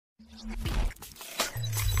Polymerase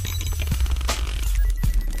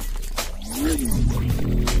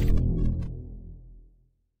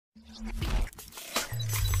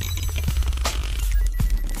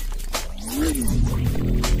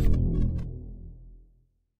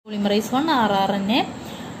 1 rRNA,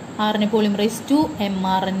 RNA polymerase 2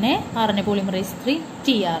 mRNA, RNA polymerase 3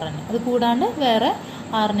 tRNA. അത് കൂടാണ്ട് വേറെ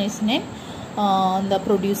RNAസിനെ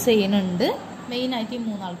പ്രൊഡ്യൂസ് ചെയ്യുന്നുണ്ട്. മെയിനായിട്ട് ഈ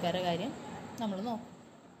മൂന്നാൾക്കാരുടെ കാര്യം നമ്മൾ നോക്കാം.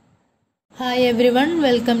 Hi everyone,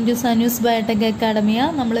 welcome to Sanoos biotech academia.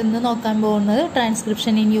 നമ്മൾ ഇന്ന് നോക്കാൻ പോകുന്നത്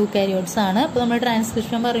ട്രാൻസ്ക്രിപ്ഷൻ ഇൻ യൂകാരിയോട്സ് ആണ്. അപ്പോൾ നമ്മൾ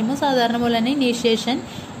ട്രാൻസ്ക്രിപ്ഷൻ പറയുമ്പോൾ സാധാരണ പോലെ തന്നെ ഇനീഷ്യേഷൻ,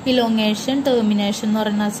 ഇലോങ്ങേഷൻ, ടെർമിനേഷൻ എന്ന്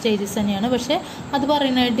പറയുന്ന സ്റ്റേജസ് തന്നെയാണ്. പക്ഷെ അത്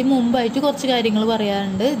പറയുന്നതായിട്ട് മുമ്പായിട്ട് കുറച്ച് കാര്യങ്ങൾ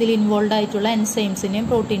പറയാറുണ്ട്. ഇതിൽ ഇൻവോൾവ് ആയിട്ടുള്ള എൻസൈംസിനെയും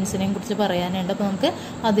പ്രോട്ടീൻസിനെയും കുറിച്ച് പറയാനുണ്ട്. അപ്പോൾ നമുക്ക്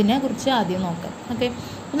അതിനെ കുറിച്ച് ആദ്യം നോക്കാം. ഓക്കെ,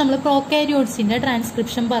 അപ്പോൾ നമ്മൾ പ്രോകാരിയോട്സിൻ്റെ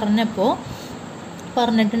ട്രാൻസ്ക്രിപ്ഷൻ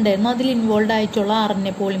പറഞ്ഞിട്ടുണ്ടായിരുന്നു. അതിൽ ഇൻവോൾവ് ആയിട്ടുള്ള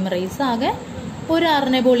RNA പോളിമറൈസ് ആകെ ഒരു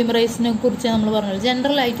RNA പോളിമറൈസിനെ കുറിച്ച് നമ്മൾ പറഞ്ഞുള്ളൂ.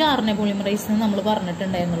 ജനറലായിട്ട് RNA പോളിമറൈസിന് നമ്മൾ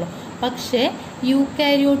പറഞ്ഞിട്ടുണ്ടായിരുന്നുള്ളൂ. പക്ഷേ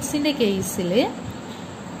യൂകാരിയോട്സിൻ്റെ കേസിൽ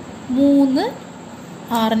 3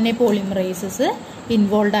 RNA പോളിമറൈസസ്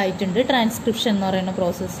ഇൻവോൾവ് ആയിട്ടുണ്ട് ട്രാൻസ്ക്രിപ്ഷൻ എന്ന് പറയുന്ന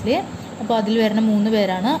പ്രോസസ്സിൽ. അപ്പോൾ അതിൽ വരുന്ന 3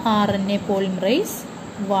 പേരാണ് RNA polymerise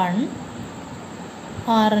 1,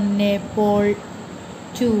 RNA Paul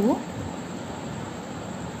 2,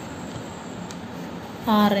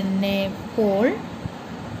 RNA Paul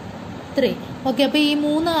 3. Okay, അപ്പോൾ ഈ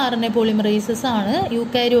 3 RNA പോളിമറൈസസ് ആണ്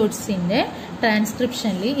യൂകാരിയോട്സിൻ്റെ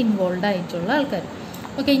ട്രാൻസ്ക്രിപ്ഷനിൽ ഇൻവോൾവ് ആയിട്ടുള്ള ആൾക്കാർ.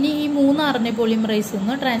 ഓക്കെ, ഇനി ഈ 3 RNA പോളിമറൈസ്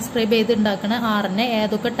നിന്ന് ട്രാൻസ്ക്രൈബ് ചെയ്തുണ്ടാക്കുന്ന RNA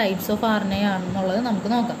ഏതൊക്കെ ടൈപ്സ് ഓഫ് RNA ആണെന്നുള്ളത് നമുക്ക്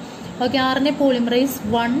നോക്കാം. ഓക്കെ, RNA പോളിമറൈസ്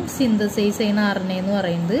 1 സിന്തസൈസ് ചെയ്യുന്ന RNA എന്ന്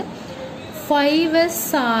പറയുന്നത് 5S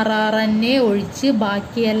rRNA ഒഴിച്ച്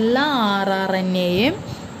ബാക്കി എല്ലാ rRNAയും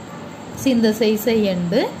സിന്തസൈസ്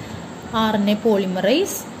ചെയ്യുന്നത് RNA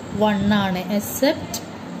പോളിമറൈസ് 1 ആണ്. എക്സെപ്റ്റ്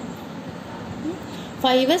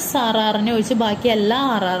 5S rRNA ഒഴിച്ച് ബാക്കി എല്ലാ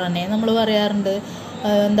rRNA നമ്മൾ പറയാറുണ്ട്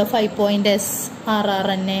 5.S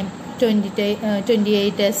rRNA,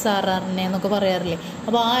 28S rRNA എന്നൊക്കെ പറയാറില്ലേ.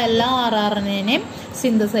 അപ്പോൾ ആ എല്ലാ rRNAനെയും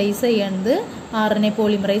സിന്തസൈസ് ചെയ്യുന്നത് RNA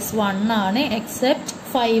പോളിമറൈസ് 1 ആണ്, എക്സെപ്റ്റ്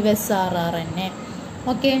 5S rRNA.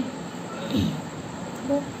 ഓക്കെ,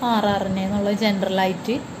 അപ്പോൾ rRNA എന്നുള്ളത്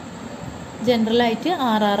ജനറലായിട്ട്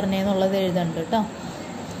rRNA എന്നുള്ളത് എഴുതുന്നുണ്ട് കേട്ടോ.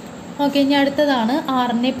 ഓക്കെ, ഇനി അടുത്തതാണ്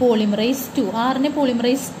RNA പോളിമറൈസ് 2. RNA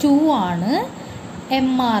പോളിമറൈസ് 2 ആണ്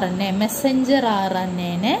mRNA, മെസ്സഞ്ചർ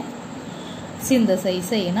RNAനെ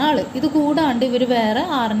സിന്തസൈസ് ചെയ്യുന്ന ആള്. ഇത് കൂടാണ്ട് ഇവർ വേറെ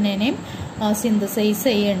RNAനെയും സിന്തസൈസ്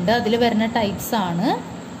ചെയ്യുന്നുണ്ട്. അതിൽ വരുന്ന ടൈപ്സ് ആണ്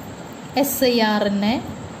siRNA,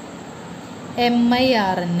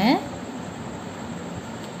 miRNA,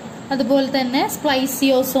 അതുപോലെ തന്നെ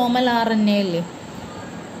സ്പ്ലൈസിയോസോമൽ RNA ഇല്ലേ,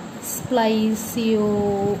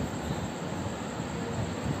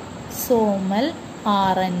 സ്പ്ലൈസിയോസോമൽ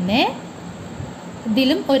RNA.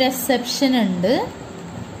 ഇതിലും ഒരു എക്സെപ്ഷൻ ഉണ്ട്,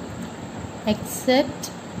 എക്സെപ്റ്റ്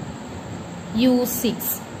U6.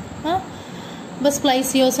 അപ്പോൾ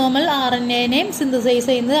സ്പ്ലൈസിയോസോമൽ RNAനെയും സിന്തസൈസ്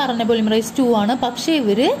ചെയ്യുന്നത് RNA പോളിമറൈസ് 2 ആണ്. പക്ഷേ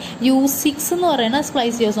ഇവർ U6 എന്ന് പറയുന്ന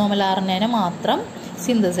സ്പ്ലൈസിയോസോമൽ RNAനെ മാത്രം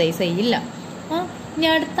സിന്തസൈസ് ചെയ്യില്ല. ഇനി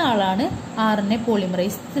അടുത്ത ആളാണ് RNA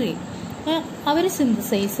പോളിമറൈസ് 3. അവർ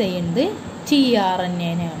സിന്തസൈസ് ചെയ്യുന്നത്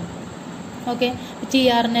tRNAനെയാണ്. ഓക്കെ,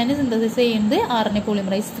 tRNAനെ സിന്തസൈസ് ചെയ്യുന്നത് RNA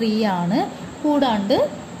പോളിമറൈസ് 3 ആണ്. കൂടാണ്ട്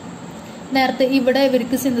നേരത്തെ ഇവിടെ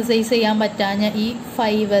ഇവർക്ക് സിന്തസൈസ് ചെയ്യാൻ പറ്റാഞ്ഞ ഈ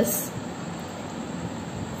 5S,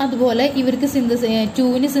 അതുപോലെ ഇവർക്ക്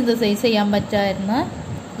 2ന് സിന്തസൈസ് ചെയ്യാൻ പറ്റായിരുന്ന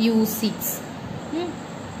U6,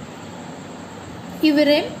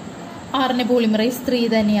 ഇവരെ RNA പോളിമറൈസ് 3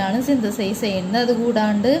 തന്നെയാണ് സിന്തസൈസ് ചെയ്യുന്നത്.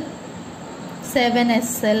 അതുകൂടാണ്ട്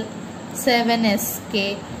 7SL, 7SK,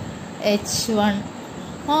 H1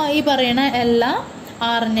 ഈ പറയുന്ന എല്ലാ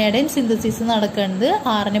RNAയുടെയും സിന്തസിസ് നടക്കുന്നത്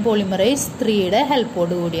RNA പോളിമറൈസ് 3യുടെ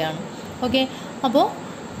ഹെൽപ്പോട് കൂടിയാണ്. ഓക്കെ, അപ്പോൾ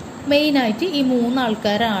മെയിനായിട്ട് ഈ 3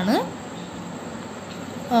 ആൾക്കാരാണ്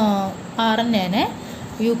RNAനെ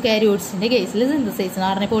യൂകാരിയോട്സിൻ്റെ കേസിൽ സിന്തസൈസ്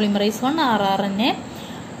ചെയ്യുന്നത്. RNA polymerise 1 rRNA,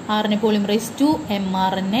 RNA polymerise 2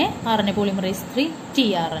 mRNA, RNA polymerise 3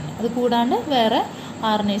 tRNA. അത് കൂടാണ്ട് വേറെ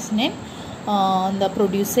RNAസിനെ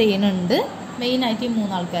പ്രൊഡ്യൂസ് ചെയ്യുന്നുണ്ട്. മെയിനായിട്ട് ഈ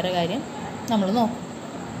 3 ആൾക്കാരുടെ കാര്യം നമ്മൾ നോക്കും.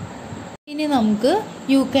 ഇനി നമുക്ക്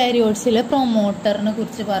യൂകാരിയോട്സിലെ പ്രൊമോട്ടറിനെ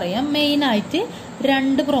കുറിച്ച് പറയാം. മെയിനായിട്ട്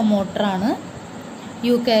 2 പ്രൊമോട്ടറാണ്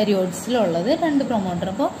യൂകാരിയോട്സിലുള്ളത്, 2 പ്രൊമോട്ടർ.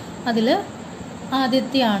 അപ്പോൾ അതിൽ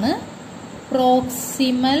ആദ്യത്തെയാണ്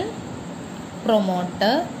proximal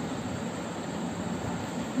promoter,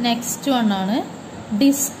 next വണ്ണാണ്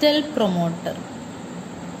distal promoter.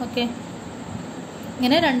 Okay,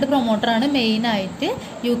 ഇങ്ങനെ 2 പ്രൊമോട്ടറാണ് മെയിനായിട്ട്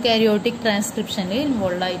യൂകാരിയോട്ടിക് ട്രാൻസ്ക്രിപ്ഷനിൽ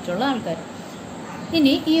ഇൻവോൾവ് ആയിട്ടുള്ള ആൾക്കാർ.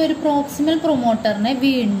 ഇനി ഈ ഒരു പ്രോക്സിമൽ പ്രൊമോട്ടറിനെ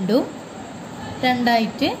വീണ്ടും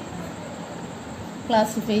 2ആയിട്ട്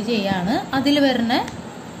ക്ലാസിഫൈ ചെയ്യാണ്. അതിൽ വരുന്ന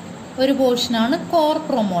ഒരു പോർഷനാണ് കോർ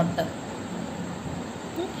പ്രൊമോട്ടർ.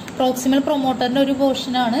 പ്രോക്സിമൽ പ്രൊമോട്ടറിന്റെ ഒരു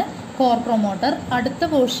പോർഷനാണ് കോർ പ്രൊമോട്ടർ. അടുത്ത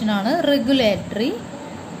പോർഷനാണ് റെഗുലേറ്ററി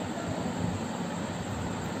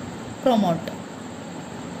പ്രൊമോട്ടർ.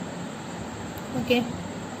 ഓക്കെ,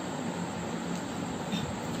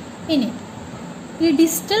 ഇനി ഈ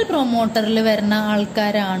ഡിസ്റ്റൽ പ്രൊമോട്ടറിൽ വരുന്ന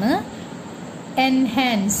ആൾക്കാരാണ്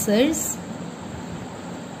എൻഹാൻസേഴ്സ്,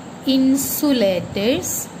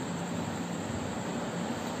 ഇൻസുലേറ്റേഴ്സ്,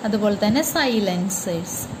 അതുപോലെ തന്നെ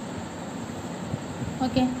സൈലൻസേഴ്സ്.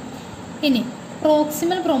 ഓക്കെ, ഇനി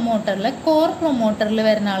പ്രോക്സിമൽ പ്രൊമോട്ടറിലെ കോർ പ്രൊമോട്ടറിൽ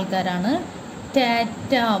വരുന്ന ആൾക്കാരാണ്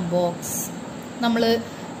ടാറ്റ ബോക്സ്. നമ്മൾ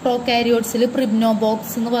പ്രോകാരിയോട്സിൽ പ്രിബ്നോ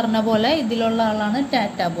ബോക്സ് എന്ന് പറഞ്ഞ പോലെ ഇതിലുള്ള ആളാണ്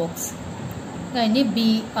ടാറ്റ ബോക്സ്. കഴിഞ്ഞ്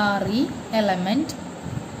BRE element,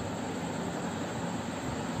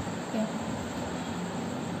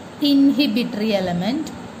 inhibitory element,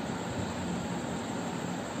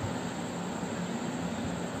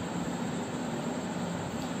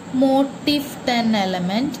 motif 10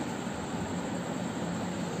 element,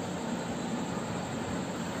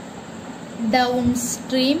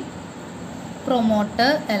 downstream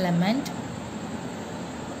promoter element,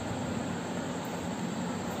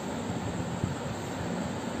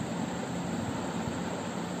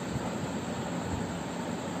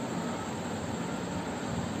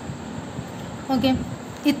 okay.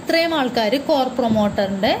 ഇത്രയും ആൾക്കാർ കോർ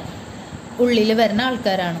പ്രൊമോട്ടറിന്റെ ഉള്ളിൽ വരുന്ന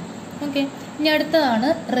ആൾക്കാരാണ്. ഓക്കെ, ഇനി അടുത്തതാണ്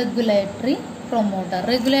റെഗുലേറ്ററി പ്രൊമോട്ടർ.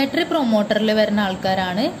 റെഗുലേറ്ററി പ്രൊമോട്ടറിൽ വരുന്ന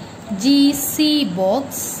ആൾക്കാരാണ് GC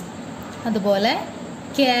ബോക്സ്, അതുപോലെ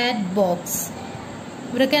കാറ്റ് ബോക്സ്.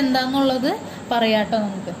 ഇവരൊക്കെ എന്താന്നുള്ളത് പറയാട്ടോ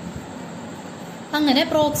നമുക്ക്. അങ്ങനെ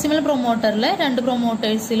പ്രോക്സിമൽ പ്രൊമോട്ടറിലെ 2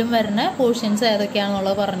 പ്രൊമോട്ടേഴ്സിലും വരുന്ന പോർഷൻസ്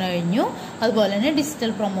ഏതൊക്കെയാണെന്നുള്ളത് പറഞ്ഞു കഴിഞ്ഞു. അതുപോലെ തന്നെ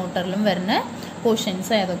ഡിജിറ്റൽ പ്രൊമോട്ടറിലും വരുന്ന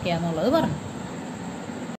പോർഷൻസ് ഏതൊക്കെയാണെന്നുള്ളത് പറഞ്ഞു.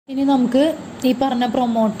 ഇനി നമുക്ക് ഈ പറഞ്ഞ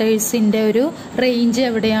പ്രൊമോട്ടേഴ്സിന്റെ ഒരു റേഞ്ച്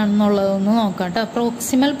എവിടെയാണെന്നുള്ളതൊന്ന് നോക്കാം കേട്ടോ.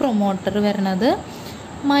 പ്രോക്സിമൽ പ്രൊമോട്ടർ വരുന്നത്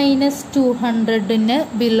 -200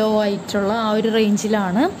 ബിലോ ആയിട്ടുള്ള ആ ഒരു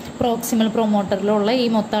റേഞ്ചിലാണ് പ്രോക്സിമൽ പ്രൊമോട്ടറിലുള്ള ഈ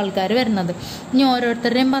മൊത്തം ആൾക്കാർ വരുന്നത്. ഇനി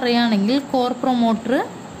ഓരോരുത്തരുടെയും പറയുകയാണെങ്കിൽ കോർ പ്രൊമോട്ടർ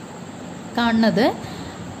കാണുന്നത്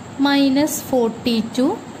 -40 to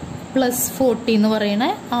 +40 എന്ന് പറയുന്ന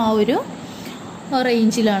ആ ഒരു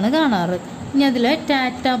റേഞ്ചിലാണ് കാണാറ്. ഇനി അതിൽ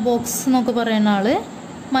ടാറ്റ ബോക്സ് എന്നൊക്കെ പറയുന്ന ആള്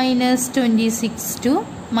 -26 to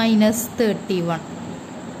 -31.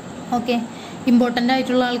 ഓക്കെ, ഇമ്പോർട്ടൻ്റ്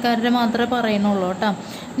ആയിട്ടുള്ള ആൾക്കാരുടെ മാത്രമേ പറയുന്നുള്ളൂ കേട്ടോ.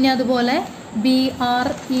 ഇനി അതുപോലെ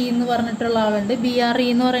BRE എന്ന് പറഞ്ഞിട്ടുള്ള ആളുണ്ട്. BRE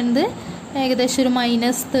എന്ന് പറയുന്നത് ഏകദേശം ഒരു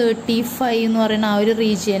 -35 എന്ന് പറയുന്ന ആ ഒരു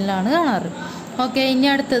റീജിയനിലാണ് കാണാറ്. ഓക്കെ, ഇനി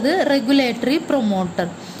അടുത്തത് റെഗുലേറ്ററി പ്രൊമോട്ടർ.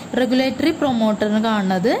 റെഗുലേറ്ററി പ്രൊമോട്ടറിന്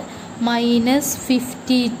കാണുന്നത്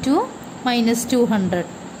 -50 to -200.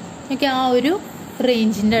 ഓക്കെ, ആ ഒരു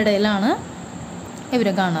റേഞ്ചിൻ്റെ ഇടയിലാണ്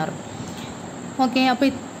ഇവരെ കാണാറ്. ഓക്കെ, അപ്പോൾ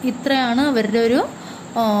ഇത്രയാണ് അവരുടെ ഒരു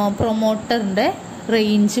പ്രൊമോട്ടറിൻ്റെ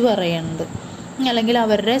റേഞ്ച് പറയുന്നത്, അല്ലെങ്കിൽ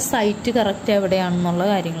അവരുടെ സൈറ്റ് കറക്റ്റ് എവിടെയാണെന്നുള്ള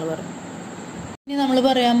കാര്യങ്ങൾ പറയും. ഇനി നമ്മൾ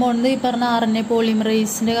പറയാൻ പോകുന്നത് ഈ പറഞ്ഞ RNA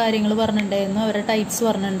പോളിമറേസിൻ്റെ കാര്യങ്ങൾ പറഞ്ഞിട്ടുണ്ടായിരുന്നു, അവരുടെ ടൈപ്സ്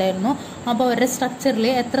പറഞ്ഞിട്ടുണ്ടായിരുന്നു. അപ്പോൾ അവരുടെ സ്ട്രക്ചറിൽ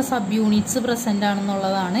എത്ര സബ് യൂണിറ്റ്സ് പ്രസൻ്റ്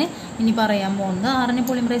ആണെന്നുള്ളതാണ് ഇനി പറയാൻ പോകുന്നത്. RNA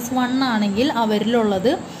പോളിമറേസ് 1 ആണെങ്കിൽ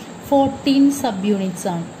അവരിലുള്ളത് 14 സബ് യൂണിറ്റ്സ്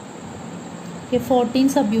ആണ്. 14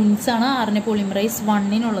 സബ് യൂണിറ്റ്സ് ആണ് RNA പോളിമറേസ്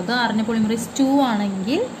 1-നുള്ളത്. RNA പോളിമറേസ് 2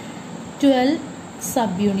 ആണെങ്കിൽ 12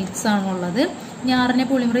 സബ് യൂണിറ്റ്സ് ആണുള്ളത്. ഇനി RNA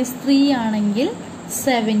പോളിമറേസ് 3 ആണെങ്കിൽ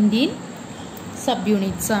 17 സബ്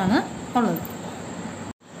യൂണിറ്റ്സ് ആണ് ഉള്ളത്.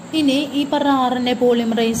 ഇനി ഈ പറഞ്ഞ RNA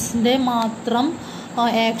പോളിമറേസിൻ്റെ മാത്രം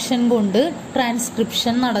ആക്ഷൻ കൊണ്ട്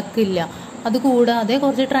ട്രാൻസ്ക്രിപ്ഷൻ നടക്കില്ല. അതുകൂടാതെ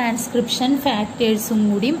കുറച്ച് ട്രാൻസ്ക്രിപ്ഷൻ ഫാക്ടേഴ്സും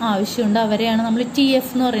കൂടിയും ആവശ്യമുണ്ട്. അവരെയാണ് നമ്മൾ TF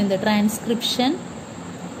എന്ന് പറയുന്നത്, ട്രാൻസ്ക്രിപ്ഷൻ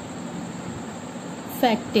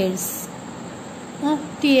ഫാക്ടേഴ്സ്.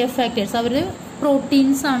 TF ഫാക്ടേഴ്സ് അവർ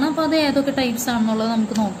പ്രോട്ടീൻസ് ആണ്. അപ്പോൾ അത് ഏതൊക്കെ ടൈപ്സ് ആണെന്നുള്ളത്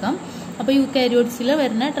നമുക്ക് നോക്കാം. അപ്പോൾ യൂകാരിയോട്സിൽ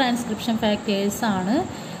വരുന്ന ട്രാൻസ്ക്രിപ്ഷൻ ഫാക്ടേഴ്സ് ആണ്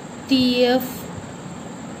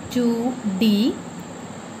TF2D,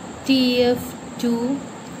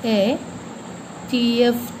 TF2A,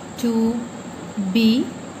 TF2B,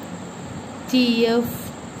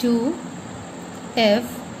 TF2F,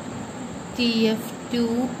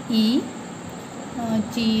 TF2E,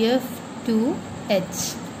 TF2H.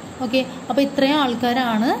 Okay, അപ്പോൾ ഇത്രയും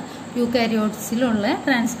ആൾക്കാരാണ് യൂകാരിയോട്സിലുള്ള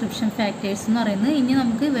ട്രാൻസ്ക്രിപ്ഷൻ ഫാക്ടേഴ്സ് എന്ന് പറയുന്നത്. ഇനി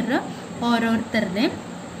നമുക്ക് ഇവരുടെ ഓരോരുത്തരുടെയും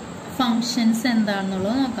ഫങ്ഷൻസ്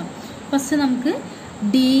എന്താണെന്നുള്ളത് നോക്കാം. ഫസ്റ്റ് നമുക്ക്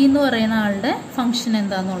D എന്ന് പറയുന്ന ആളുടെ ഫങ്ഷൻ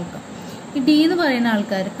എന്താണെന്ന് നോക്കാം. ഈ D എന്ന് പറയുന്ന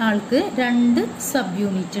ആൾക്ക് 2 സബ്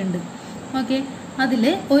യൂണിറ്റ് ഉണ്ട്. ഓക്കെ, അതിൽ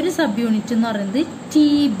ഒരു സബ് യൂണിറ്റ് എന്ന് പറയുന്നത്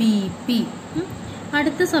TBP,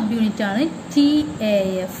 അടുത്ത സബ് യൂണിറ്റ് ആണ്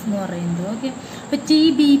TAF എന്ന് പറയുന്നത്. ഓക്കെ, അപ്പോൾ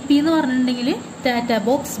TBP എന്ന് പറഞ്ഞിട്ടുണ്ടെങ്കിൽ ടാറ്റ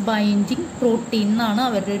ബോക്സ് ബൈൻഡിങ് പ്രോട്ടീൻ എന്നാണ്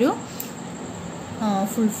അവരുടെ ഒരു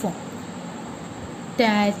full form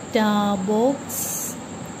Tata box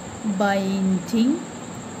binding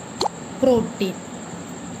protein.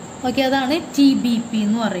 Okay, അതാണ് TBP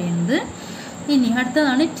എന്ന് പറയുന്നത്. ഇനി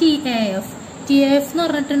അടുത്തതാണ് TAF. TAF എന്ന്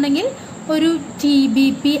പറഞ്ഞിട്ടുണ്ടെങ്കിൽ ഒരു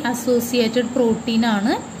TBP അസോസിയേറ്റഡ് പ്രോട്ടീൻ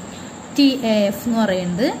ആണ് TAF എന്ന്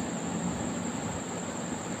പറയുന്നത്.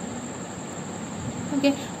 ഓക്കെ,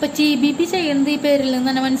 അപ്പൊ TBP ചെയ്യുന്നത് ഈ പേരിൽ നിന്ന്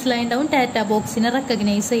തന്നെ മനസ്സിലായിട്ടുണ്ടാവും. ടാറ്റാ ബോക്സിനെ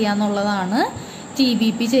റെക്കഗ്നൈസ് ചെയ്യാന്നുള്ളതാണ്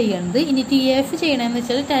TBP ചെയ്യുന്നത്. ഇനി TAF ചെയ്യണമെന്ന്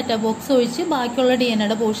വെച്ചാൽ ടാറ്റാ ബോക്സ് ഒഴിച്ച് ബാക്കിയുള്ള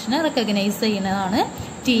DNA പോർഷനെ റെക്കഗ്നൈസ് ചെയ്യുന്നതാണ്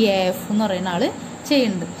TAF എന്ന് പറയുന്ന ആള്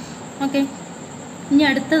ചെയ്യുന്നത്. ഓക്കെ, ഇനി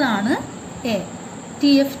അടുത്തതാണ്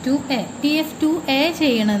TF2A. TF2A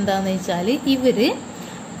ചെയ്യണത് എന്താന്ന് വെച്ചാൽ ഇവര്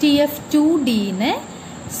TF2Dനെ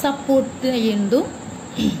സപ്പോർട്ട് ചെയ്യുന്നതും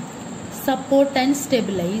support and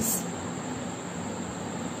stabilise.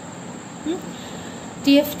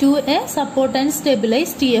 TF2A support and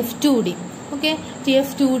stabilise TF2D. Okay,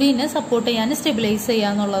 TF2Dനെ support ചെയ്യാൻ സ്റ്റെബിലൈസ്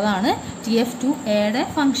ചെയ്യാന്നുള്ളതാണ് TF2Aയുടെ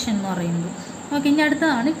ഫംഗ്ഷൻ എന്ന് പറയുന്നത്. ഓക്കെ, ഇനി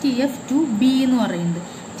അടുത്തതാണ് TF2B എന്ന് പറയുന്നത്.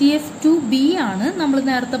 TF2B ആണ് നമ്മൾ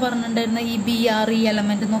നേരത്തെ പറഞ്ഞിട്ടുണ്ടായിരുന്ന ഈ BRE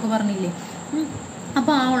എലമെന്റ് എന്നൊക്കെ പറഞ്ഞില്ലേ.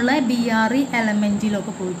 അപ്പോൾ ആ ഉള്ള BRE എലമെന്റിൽ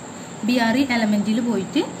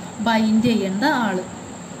പോയിട്ട് ബൈൻഡ് ചെയ്യേണ്ട ആള്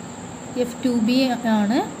F2B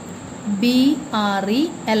ആണ്. BRE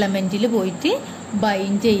എലമെന്റിൽ പോയിട്ട്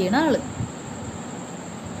ബൈൻഡ് ചെയ്യണ ആള്.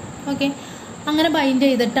 ഓക്കെ, അങ്ങനെ ബൈൻഡ്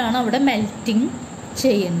ചെയ്തിട്ടാണ് അവിടെ മെൽറ്റിംഗ്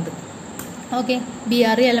ചെയ്യുന്നത്. ഓക്കെ,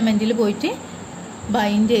 BRE എലമെന്റിൽ പോയിട്ട്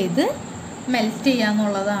ബൈൻഡ് ചെയ്ത് മെൽറ്റ്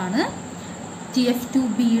ചെയ്യാന്നുള്ളതാണ്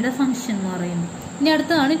TF2Bയുടെ ഫംഗ്ഷൻ എന്ന് പറയുന്നത്. ഇനി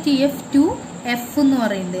അടുത്തതാണ് TF2F എന്ന്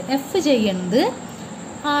പറയുന്നത്. F ചെയ്യുന്നത്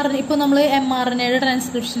ഇപ്പോൾ നമ്മൾ mRNAയുടെ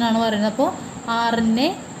ട്രാൻസ്ക്രിപ്ഷൻ ആണ് പറയുന്നത്. അപ്പോൾ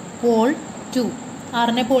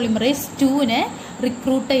RNA പോളിമറേസ് 2നെ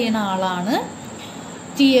റിക്രൂട്ട് ചെയ്യുന്ന ആളാണ്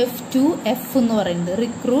TF2F എന്ന് പറയുന്നത്.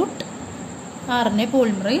 Recruit RNA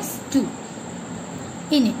polymerase 2.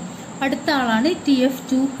 ഇനി അടുത്ത ആളാണ്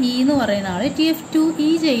TF2E എന്ന് പറയുന്ന ആള്. TF2E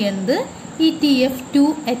ചെയ്യുന്നത് ഈ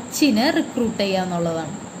TF2Hനെ റിക്രൂട്ട് ചെയ്യുക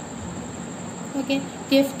എന്നുള്ളതാണ്. ഓക്കെ,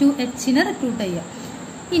 TF2Hനെ റിക്രൂട്ട് ചെയ്യുക.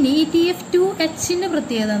 ഇനി ഈ TF2Hന്റെ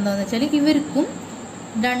പ്രത്യേകത എന്താണെന്ന് വെച്ചാൽ ഇവർക്കും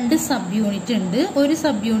 2 സബ് യൂണിറ്റ് ഉണ്ട്. ഒരു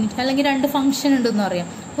സബ് യൂണിറ്റ് അല്ലെങ്കിൽ 2 ഫംഗ്ഷൻ ഉണ്ടെന്ന് പറയാം.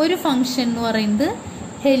 ഒരു ഫംഗ്ഷൻ എന്ന് പറയുന്നത്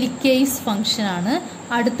ഹെലിക്കേസ് ഫംഗ്ഷൻ ആണ്.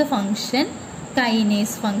 അടുത്ത ഫംഗ്ഷൻ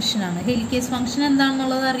കൈനേസ് ഫംഗ്ഷൻ ആണ്. ഹെലിക്കേസ് ഫംഗ്ഷൻ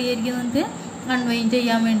എന്താണെന്നുള്ളത് അറിയായിരിക്കും നിങ്ങൾക്ക്. അൺവൈൻഡ്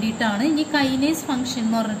ചെയ്യാൻ വേണ്ടിയിട്ടാണ്. ഇനി കൈനേസ് ഫംഗ്ഷൻ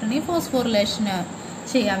എന്ന് പറഞ്ഞിട്ടുണ്ടെങ്കിൽ ഫോസ്ഫോറിലേഷൻ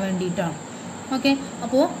ചെയ്യാൻ വേണ്ടിയിട്ടാണ്. ഓക്കെ,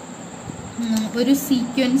 അപ്പോൾ ഒരു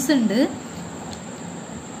സീക്വൻസ് ഉണ്ട്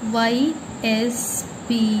YSPTSPS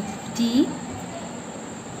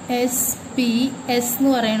എന്ന്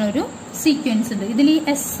പറയുന്ന ഒരു സീക്വൻസ് ഉണ്ട്. ഇതിൽ ഈ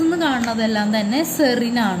S എന്ന് കാണുന്നതെല്ലാം തന്നെ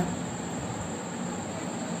സെറിനാണ്.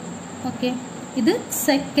 ഓക്കെ, ഇത്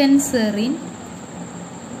സെക്കൻഡ് സെറിൻ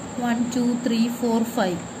 1 2 3 4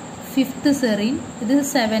 5 5th സെറിൻ, ഇത്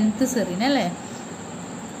 7th സെറിൻ അല്ലേ.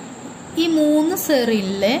 ഈ 3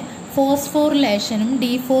 സെറിനിലെ ഫോസ്ഫോറിലേഷനും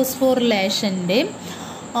ഡീഫോസ്ഫോറിലേഷൻ്റെയും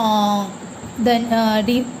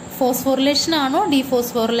ഫോസ്ഫോറിലേഷൻ ആണോ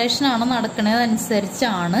ഡീഫോസ്ഫോറിലേഷൻ ആണോ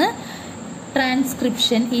നടക്കുന്നതനുസരിച്ചാണ്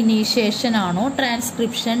ട്രാൻസ്ക്രിപ്ഷൻ ഇനീഷ്യേഷൻ ആണോ,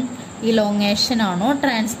 ട്രാൻസ്ക്രിപ്ഷൻ ഇലോങ്ങേഷൻ ആണോ,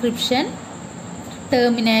 ട്രാൻസ്ക്രിപ്ഷൻ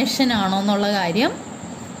ടെർമിനേഷൻ ആണോ എന്നുള്ള കാര്യം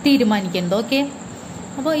തീരുമാനിക്കുന്നത്. ഓക്കെ,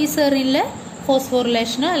 അപ്പോൾ ഈ സെറിനിലെ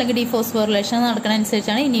ഫോസ്ഫോറിലേഷനോ അല്ലെങ്കിൽ ഡീഫോസ്ഫോറിലേഷനോ നടക്കുന്ന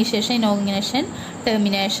അനുസരിച്ചാണ് ഇനീഷ്യേഷൻ, ഇനോഗിനേഷൻ,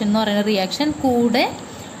 ടെർമിനേഷൻ എന്ന് പറയുന്ന റിയാക്ഷൻ. കൂടെ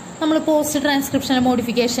നമ്മൾ പോസ്റ്റ് ട്രാൻസ്ക്രിപ്ഷൻ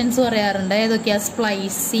മോഡിഫിക്കേഷൻസ് പറയാറുണ്ട്. ഏതൊക്കെയാണ്?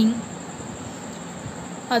 സ്പ്ലൈസിങ്,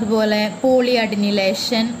 അതുപോലെ പോളി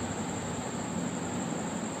അഡിനിലേഷൻ,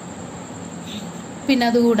 പിന്നെ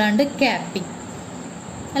അതുകൂടാണ്ട് ക്യാപ്പിംഗ്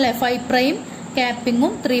അല്ലെ. 5'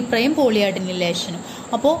 ക്യാപ്പിങ്ങും 3' പോളി അഡിനിലേഷനും.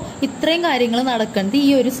 അപ്പോൾ ഇത്രയും കാര്യങ്ങൾ നടക്കുന്നത് ഈ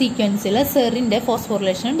ഒരു സീക്വൻസിലെ സെറിന്റെ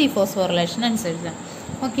ഫോസ്ഫോറിലേഷനും ഡീഫോസ്ഫോറിലേഷനും അനുസരിച്ചാണ്.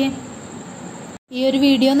 ഓക്കെ, ഈ ഒരു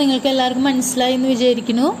വീഡിയോ നിങ്ങൾക്ക് എല്ലാവർക്കും മനസ്സിലായി എന്ന്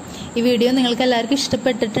വിചാരിക്കുന്നു. ഈ വീഡിയോ നിങ്ങൾക്ക് എല്ലാവർക്കും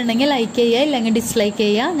ഇഷ്ടപ്പെട്ടിട്ടുണ്ടെങ്കിൽ ലൈക്ക് ചെയ്യുക, ഇല്ലെങ്കിൽ ഡിസ്ലൈക്ക്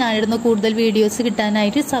ചെയ്യുക. ഞാനിടുന്ന കൂടുതൽ വീഡിയോസ്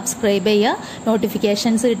കിട്ടാനായിട്ട് സബ്സ്ക്രൈബ് ചെയ്യുക.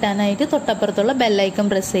 നോട്ടിഫിക്കേഷൻസ് കിട്ടാനായിട്ട് തൊട്ടപ്പുറത്തുള്ള ബെല്ലൈക്കൺ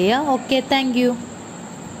പ്രസ് ചെയ്യുക. Okay, thank you.